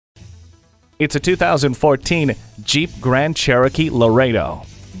It's a 2014 Jeep Grand Cherokee Laredo.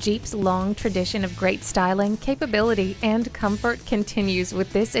 Jeep's long tradition of great styling, capability, and comfort continues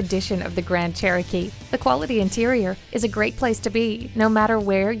with this edition of the Grand Cherokee. The quality interior is a great place to be, no matter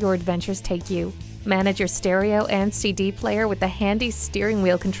where your adventures take you. Manage your stereo and CD player with the handy steering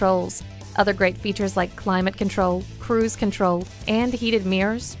wheel controls. Other great features like climate control, cruise control, and heated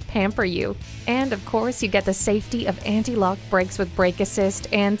mirrors pamper you. And of course, you get the safety of anti-lock brakes with brake assist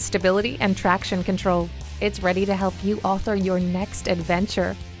and stability and traction control. It's ready to help you author your next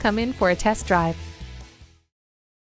adventure. Come in for a test drive.